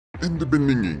In the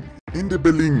beginning. In the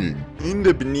beginning. In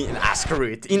the beginning. Ah, screw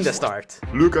it. In the start.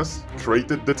 Lucas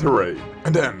created the terrain.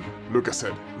 And then Lucas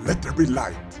said, let there be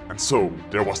light. And so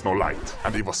there was no light.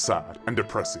 And he was sad and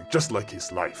depressing, just like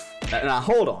his life. Now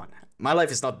hold on. My life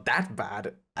is not that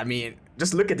bad. I mean,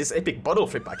 just look at this epic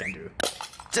bottleflip I can do.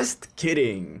 Just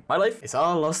kidding. My life is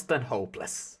all lost and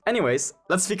hopeless. Anyways,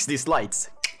 let's fix these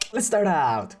lights. Let's start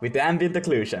out with the ambient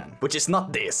occlusion, which is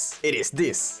not this, it is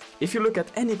this. If you look at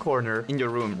any corner in your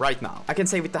room right now, I can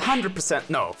say with 100%,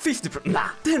 no, 50%,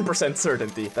 nah, 10%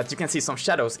 certainty that you can see some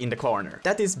shadows in the corner.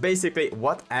 That is basically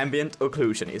what ambient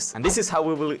occlusion is, and this is how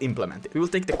we will implement it. We will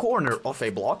take the corner of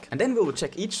a block, and then we will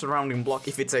check each surrounding block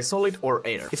if it's a solid or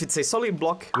air. If it's a solid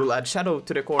block, we'll add shadow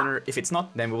to the corner. If it's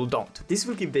not, then we will don't. This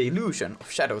will give the illusion of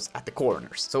shadows at the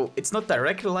corners. So it's not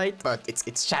direct light, but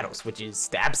it's shadows, which is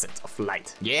the absence of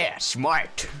light. Yeah,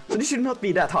 smart. So this should not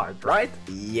be that hard, right?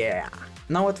 Yeah.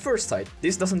 Now at first sight,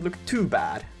 this doesn't look too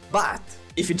bad, but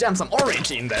if you jam some orange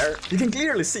in there, you can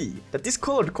clearly see that this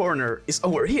colored corner is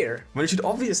over here, when it should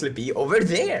obviously be over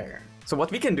there. So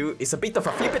what we can do is a bit of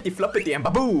a flippity floppity and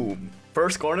ba-boom!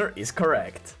 First corner is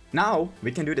correct. Now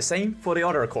we can do the same for the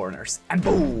other corners, and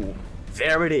boom!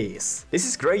 There it is. This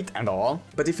is great and all,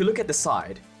 but if you look at the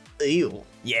side, ew.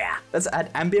 Yeah, let's add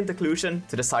ambient occlusion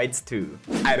to the sides too.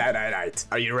 Right.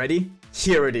 Are you ready?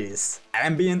 Here it is.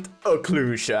 Ambient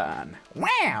occlusion.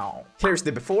 Wow! Here's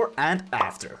the before and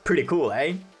after. Pretty cool,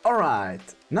 eh? Alright,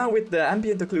 now with the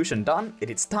ambient occlusion done,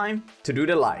 it is time to do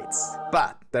the lights.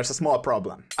 But there's a small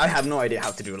problem. I have no idea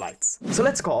how to do lights. So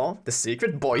let's call the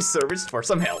secret Bois service for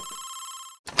some help.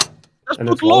 Just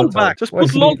put LOL back. Just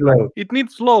put LOL. It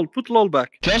needs LOL. Put LOL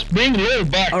back. Just bring LOL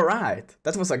back. Alright,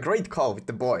 that was a great call with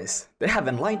the boys. They have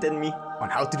enlightened me on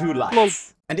how to do lights. LOL.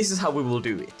 And this is how we will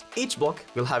do it. Each block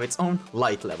will have its own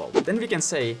light level. Then we can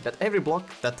say that every block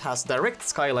that has direct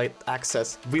skylight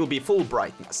access will be full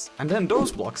brightness. And then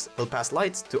those blocks will pass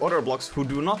lights to other blocks who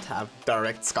do not have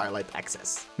direct skylight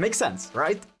access. Makes sense,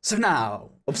 right? So now,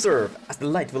 observe as the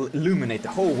light will illuminate the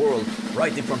whole world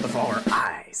right in front of our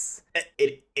eyes.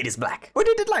 It is black. Where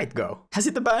did the light go? Has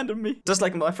it abandoned me? Just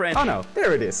like my friend. Oh no,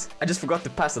 there it is. I just forgot to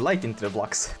pass the light into the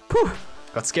blocks. Phew.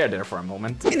 Got scared there for a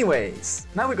moment. Anyways,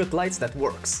 now we got lights that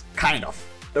works. Kind of.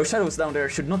 Those shadows down there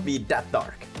should not be that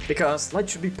dark, because light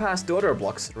should be passed to other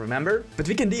blocks, remember? But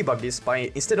we can debug this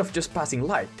by, instead of just passing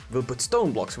light, we'll put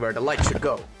stone blocks where the light should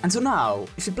go. And so now,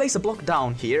 if we place a block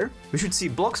down here, we should see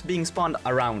blocks being spawned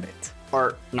around it.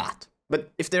 Or not. But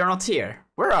if they're not here,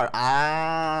 where are...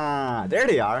 Ah, there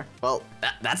they are. Well,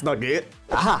 that's not good.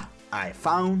 Aha, I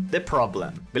found the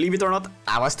problem. Believe it or not,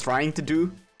 I was trying to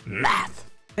do math.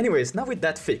 Anyways, now with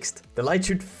that fixed, the light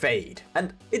should fade.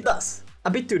 And it does. A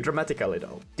bit too dramatically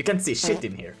though. You can't see shit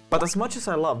in here. But as much as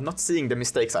I love not seeing the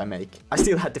mistakes I make, I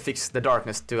still had to fix the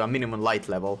darkness to a minimum light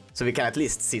level, so we can at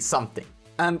least see something.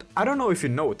 And I don't know if you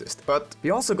noticed, but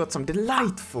we also got some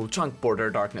delightful chunk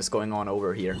border darkness going on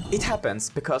over here. It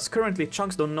happens because currently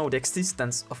chunks don't know the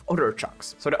existence of other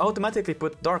chunks, so they automatically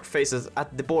put dark faces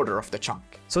at the border of the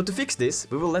chunk. So to fix this,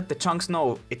 we will let the chunks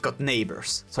know it got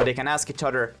neighbors, so they can ask each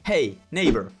other, hey,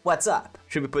 neighbor, what's up?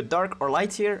 Should we put dark or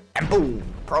light here? And boom!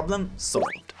 Problem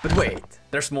solved. But wait,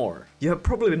 there's more. You have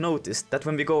probably noticed that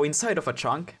when we go inside of a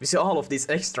chunk, we see all of these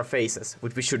extra faces,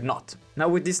 which we should not. Now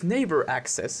with this neighbor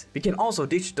access, we can also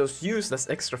ditch those useless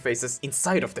extra faces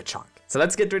inside of the chunk. So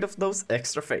let's get rid of those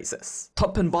extra faces.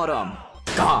 Top and bottom,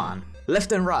 gone.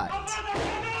 Left and right,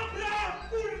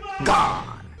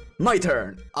 gone. My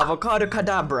turn. Avocado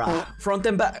cadabra. Front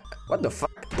and back. What the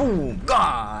fuck? Boom.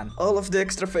 Gone. All of the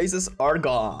extra faces are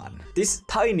gone. This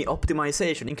tiny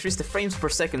optimization increased the frames per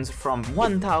second from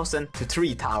 1000 to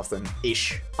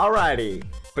 3000-ish. Alrighty.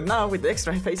 But now with the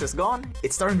extra faces gone,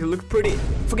 it's starting to look pretty.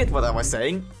 Forget what I was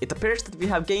saying. It appears that we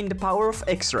have gained the power of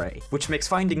X-ray, which makes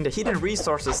finding the hidden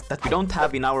resources that we don't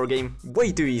have in our game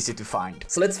way too easy to find.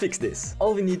 So let's fix this.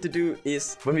 All we need to do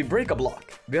is, when we break a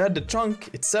block, we add the chunk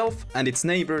itself and its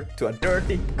neighbor to a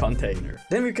dirty container.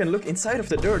 Then we can look inside of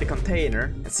the dirty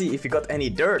container and see if we got any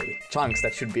dirty chunks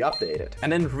that should be updated,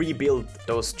 and then rebuild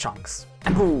those chunks.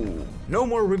 And boom! No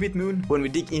more Ribbit Moon when we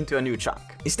dig into a new chunk.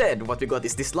 Instead, what we got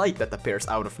is this light that appears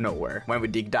out of nowhere when we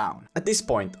dig down. At this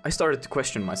point, I started to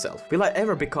question myself. Will I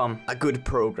ever become a good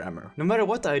programmer? No matter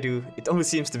what I do, it only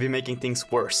seems to be making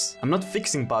things worse. I'm not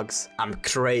fixing bugs, I'm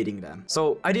creating them.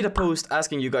 So I did a post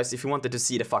asking you guys if you wanted to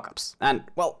see the fuck-ups. And,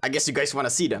 well, I guess you guys want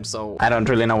to see them, so I don't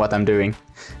really know what I'm doing.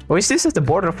 Oh, is this at the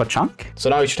border of a chunk? So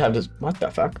now you should have this... What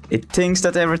the fuck? It thinks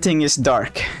that everything is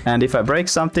dark. And if I break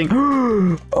something...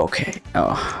 Okay.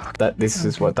 Oh, this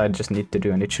is what I just need to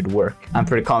do and it should work. I'm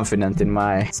pretty confident in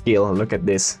my skill. Look at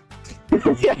this.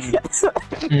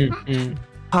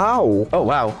 How? Oh,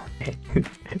 wow.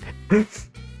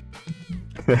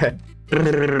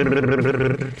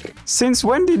 Since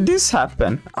when did this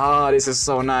happen? Ah, this is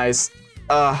so nice.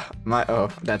 Oh,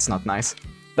 that's not nice.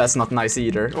 That's not nice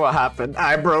either. What happened?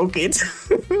 I broke it.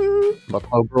 But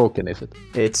how broken is it?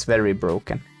 It's very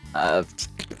broken.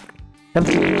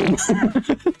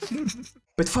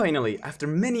 But finally, after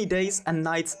many days and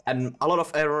nights and a lot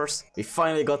of errors, we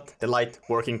finally got the light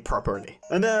working properly.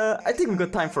 And I think we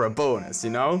got time for a bonus,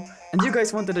 you know? And you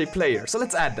guys wanted a player, so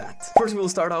let's add that. First we'll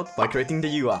start out by creating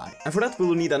the UI. And for that we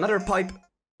will need another pipe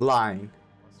line.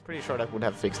 Pretty sure that would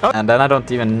have fixed it. And then I don't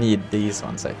even need these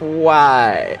ones.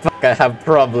 Why? Fuck, I have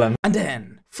problem. And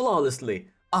then, flawlessly,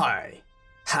 I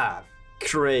have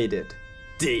created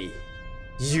the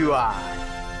UI.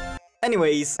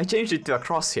 Anyways, I changed it to a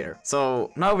crosshair,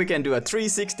 so now we can do a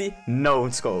 360 no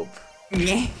scope.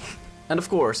 And of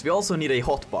course, we also need a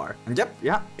hotbar. And yep,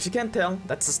 yeah, if you can't tell,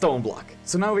 that's a stone block.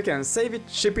 So now we can save it,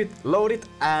 ship it, load it,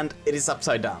 and it is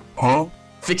upside down. Huh?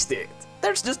 Fixed it.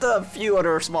 There's just a few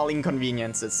other small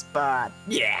inconveniences, but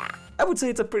yeah. I would say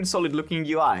it's a pretty solid looking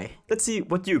UI. Let's see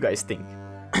what you guys think.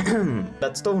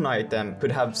 That stone item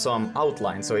could have some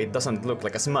outline so it doesn't look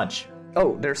like a smudge.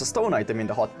 Oh, there's a stone item in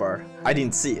the hotbar. I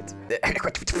didn't see it.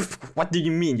 What do you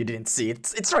mean you didn't see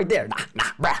it? It's right there.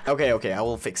 Nah. Okay, I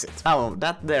will fix it. Oh,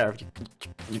 that there.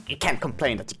 You can't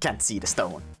complain that you can't see the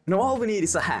stone. No, all we need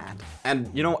is a hand.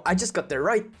 And, you know, I just got the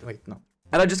right... Wait, no.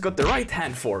 And I just got the right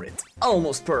hand for it.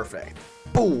 Almost perfect.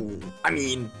 Boom. I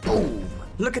mean, boom.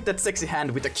 Look at that sexy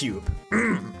hand with a cube.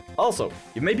 Also,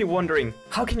 you may be wondering,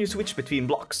 how can you switch between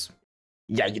blocks?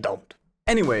 Yeah, you don't.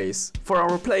 Anyways, for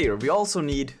our player we also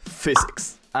need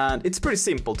physics. And it's pretty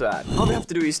simple to add. All we have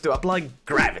to do is to apply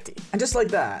gravity. And just like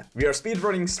that, we are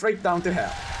speedrunning straight down to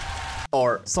hell.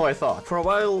 Or so I thought. For a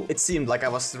while it seemed like I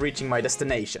was reaching my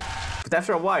destination. But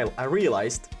after a while I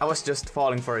realized I was just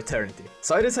falling for eternity.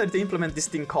 So I decided to implement this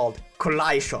thing called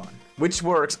collision, which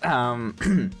works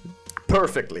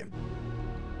perfectly.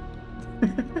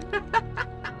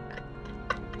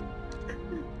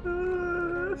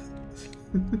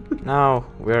 Now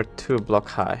we're 2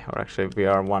 blocks high, or actually we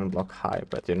are 1 block high,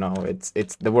 but you know, it's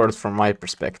the worst from my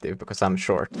perspective because I'm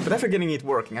short. But after getting it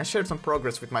working, I shared some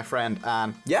progress with my friend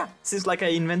and yeah, seems like I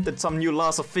invented some new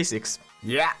laws of physics.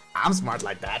 Yeah, I'm smart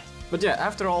like that. But yeah,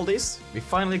 after all this, we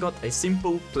finally got a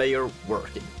simple player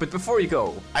working. But before you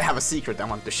go, I have a secret I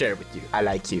want to share with you. I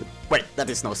like you. Wait, that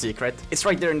is no secret. It's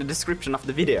right there in the description of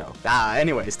the video.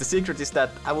 Anyways, the secret is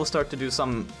that I will start to do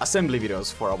some assembly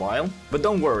videos for a while. But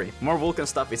don't worry, more Vulkan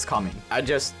stuff is coming. I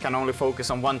just can only focus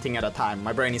on one thing at a time.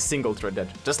 My brain is single-threaded,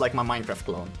 just like my Minecraft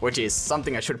clone. Which is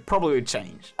something I should probably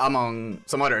change, among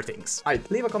some other things. Alright,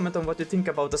 leave a comment on what you think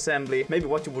about assembly, maybe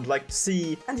what you would like to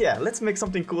see. And yeah, let's make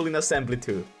something cool in assembly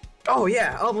too. Oh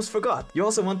yeah, I almost forgot. You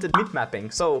also wanted mip mapping,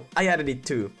 so I added it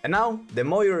too. And now the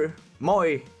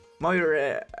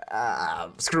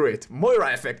screw it,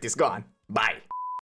 Moira effect is gone. Bye.